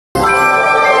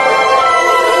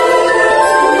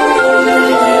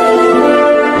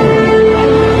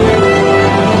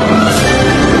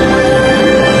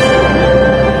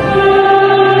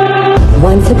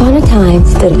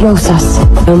Rosas,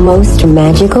 the most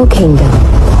magical kingdom,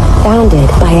 founded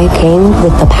by a king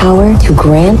with the power to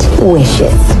grant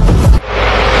wishes.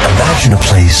 Imagine a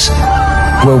place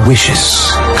where wishes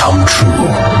come true,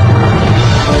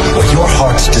 where your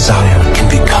heart's desire can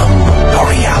become a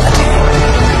reality.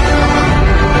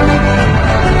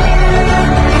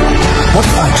 What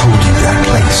if I told you that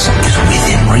place is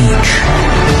within reach?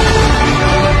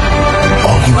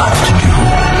 All you have to do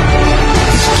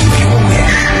is give your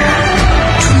wish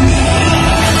to me.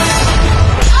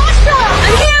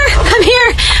 I'm here.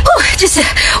 Oh, just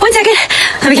 1 second.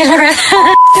 Let me get my breath.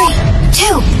 3,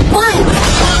 2, 1.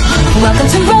 Welcome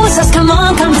to Rosas, come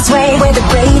on, come this way, where the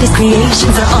greatest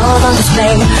creations are all on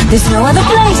display. There's no other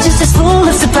place just as full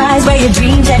of surprise, where your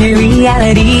dreams and your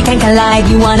reality can collide.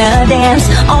 You wanna dance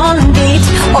on beat,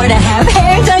 or to have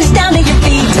hair touch down to your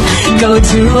feet, go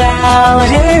to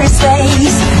outer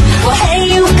space. Well, hey,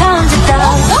 you've come to the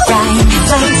right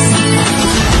place.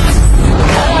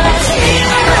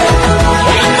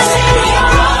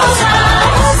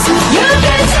 You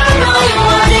can turn all you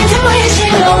want into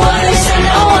wishing, no worries and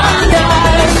no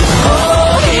wonders.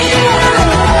 Oh, here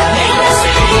in the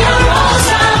city of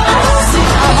Rosas,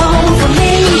 a home for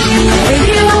me, for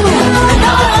you, and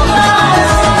all of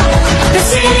us. The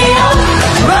city of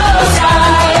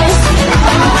Rosas.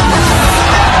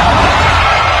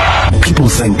 People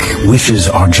think wishes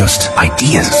are just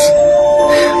ideas.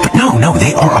 But no,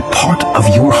 they are a part of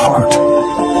your heart.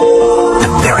 The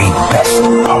very best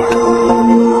part.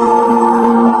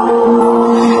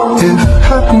 If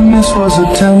happiness was a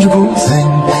tangible thing,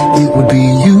 it would be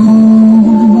you.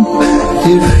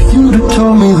 If you'd have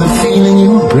told me the feeling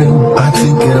you bring, I'd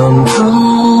think it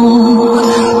untrue.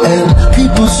 And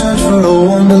people search for a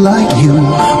wonder like you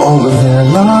all of their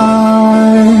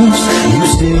lives. You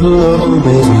still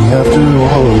amaze me after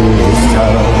all this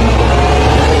time.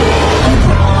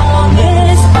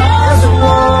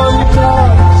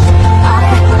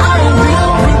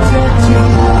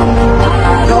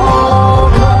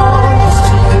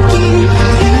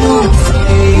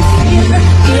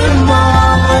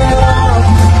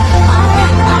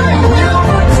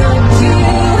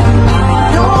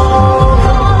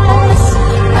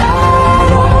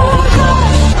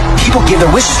 Give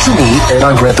their wishes to me, and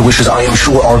I grant the wishes I am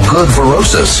sure are good for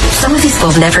Rosas. Some of these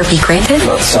will never be granted.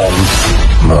 Not some.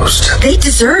 Most. They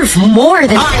deserve more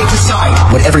than... I decide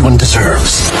what everyone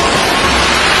deserves.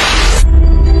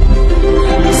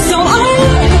 So I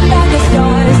look back the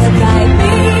stars to guide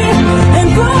me,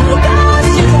 and broke us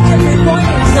to every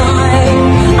point in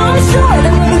time. I'm sure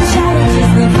that when the challenges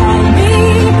will find me,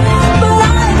 but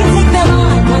I can take them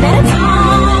on one at a time.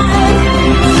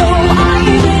 So I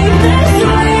make this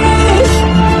wish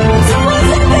to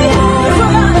something more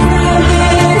for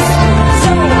us.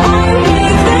 So I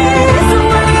make this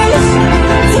wish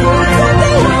to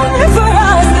something more for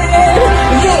us.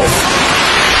 Yes.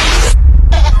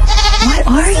 What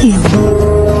are you?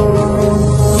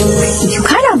 You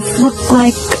kind of look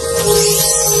like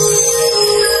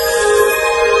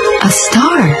a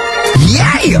star.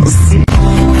 Yes!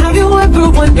 Have you ever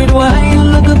wondered why you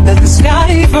look up at the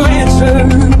sky for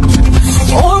answers?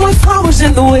 Or why flowers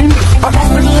in the wind are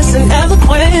effortless and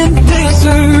eloquent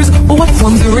dancers? Or what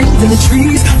forms the rings in the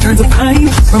trees turns a pine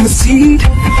from a seed?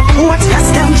 What's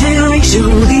passed down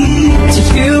generationally to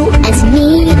you and to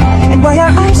me? And why our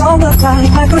eyes all look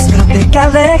like microscopic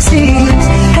galaxies?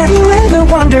 Have you ever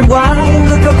wondered why you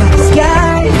look up at the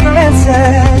sky for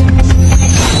answers?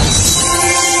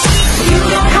 You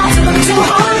don't have to look too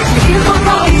hard. You don't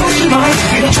know question marks.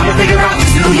 You're trying to figure out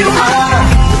who you are.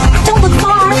 Don't look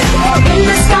far. In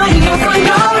the sky you'll find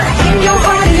art. In your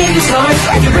heart and in your stars.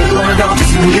 If you really want to know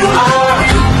just who you are,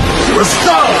 you're a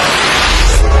star.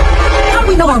 How do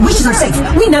we know our wishes are safe?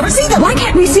 We never see them. Why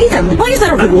can't we see them? Why is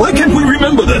that a rule? Why can't we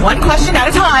remember them? One question at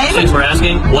a time. Since we're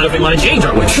asking, what if we want to change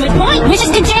our wish? Good point.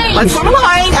 Wishes can change. Let's form a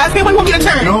line. Ask me when we'll get a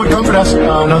turn. You know what comfort us?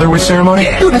 Another wish ceremony?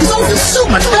 Yeah. Dude, this all is so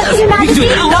much better. You're not We can do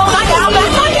it now. No, not now.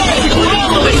 That's my game.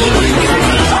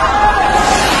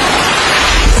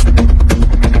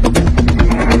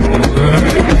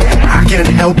 I can't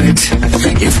help it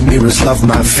if mirrors love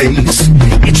my face.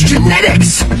 It's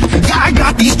genetics. I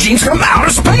got these genes from outer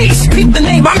space. Keep the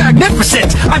name, I'm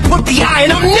magnificent. I put the I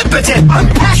in omnipotent. I'm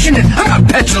passionate, I'm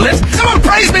not petulant. Someone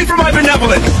praise me for my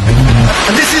benevolence.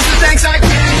 And this is the thanks I get.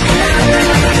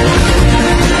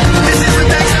 This is the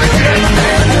thanks I get.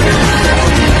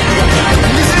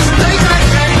 This is the thanks I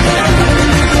get.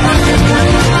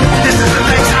 This is the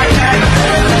thanks I get.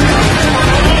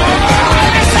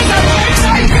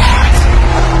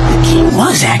 He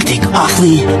was acting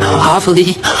awfully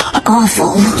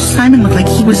awful. Simon looked like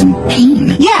he was in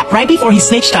pain. Yeah, right before he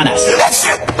snitched on us. That's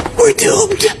it. We're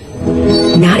doomed.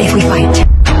 Not if we fight.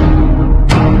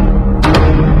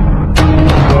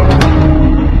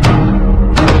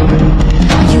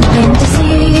 You've been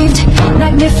deceived.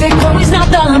 Magnifico is not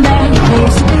the man he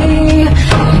claims to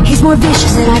be. He's more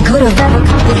vicious than I could have ever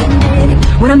comprehended.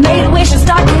 When I made a wish to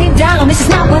start getting down, this is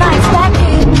not what I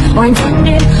expected or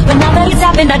intended. But now that it's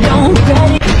happened, I don't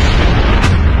regret it.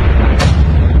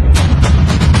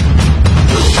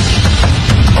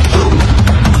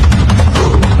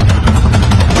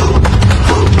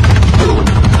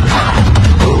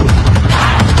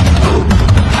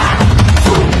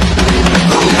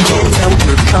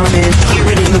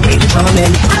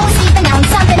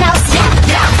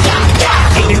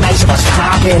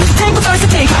 Take the first to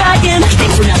take it back in.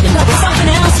 Things were nothing but something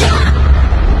else.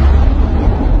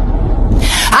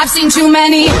 I've seen too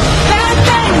many bad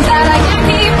things that I can't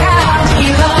keep out.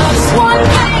 He loves one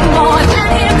thing more than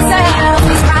himself.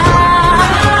 He's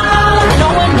proud,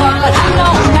 knowing what I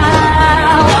know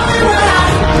now. Knowing what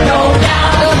I know now.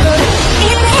 The good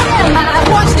in him, I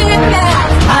watched it now.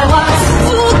 I was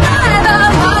fooled by the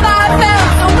love I felt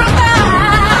so profound.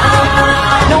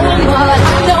 Knowing what I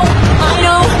know, I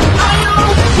know.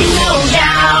 We know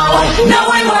now,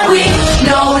 knowing what we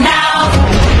know now.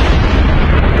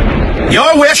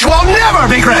 Your wish will never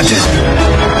be granted.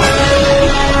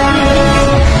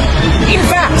 In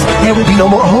fact, there will be no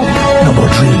more hope, no more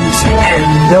dreams,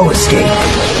 and no escape.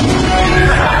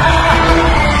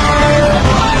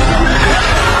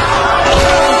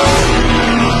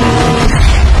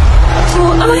 So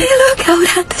I look out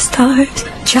at the stars,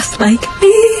 just like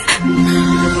me.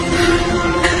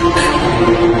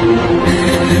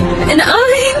 And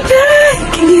I'm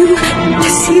begging you to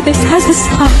see this as a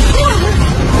sign.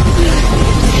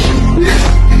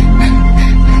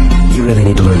 You really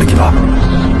need to learn to give up.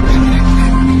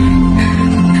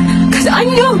 'Cause I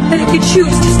know that if you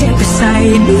choose to stand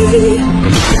beside me,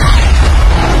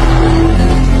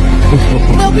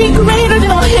 we'll be greater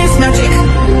than all his magic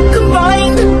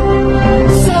combined.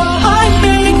 So I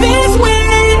make this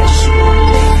wish.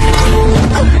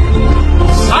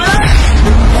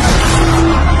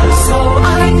 So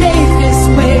I make this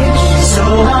wish. So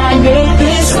I make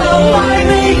this. So I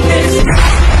make this.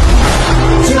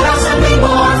 To have something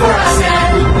more for us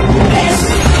than this.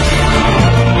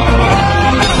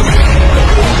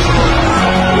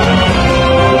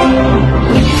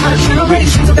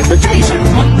 Generations of expectation.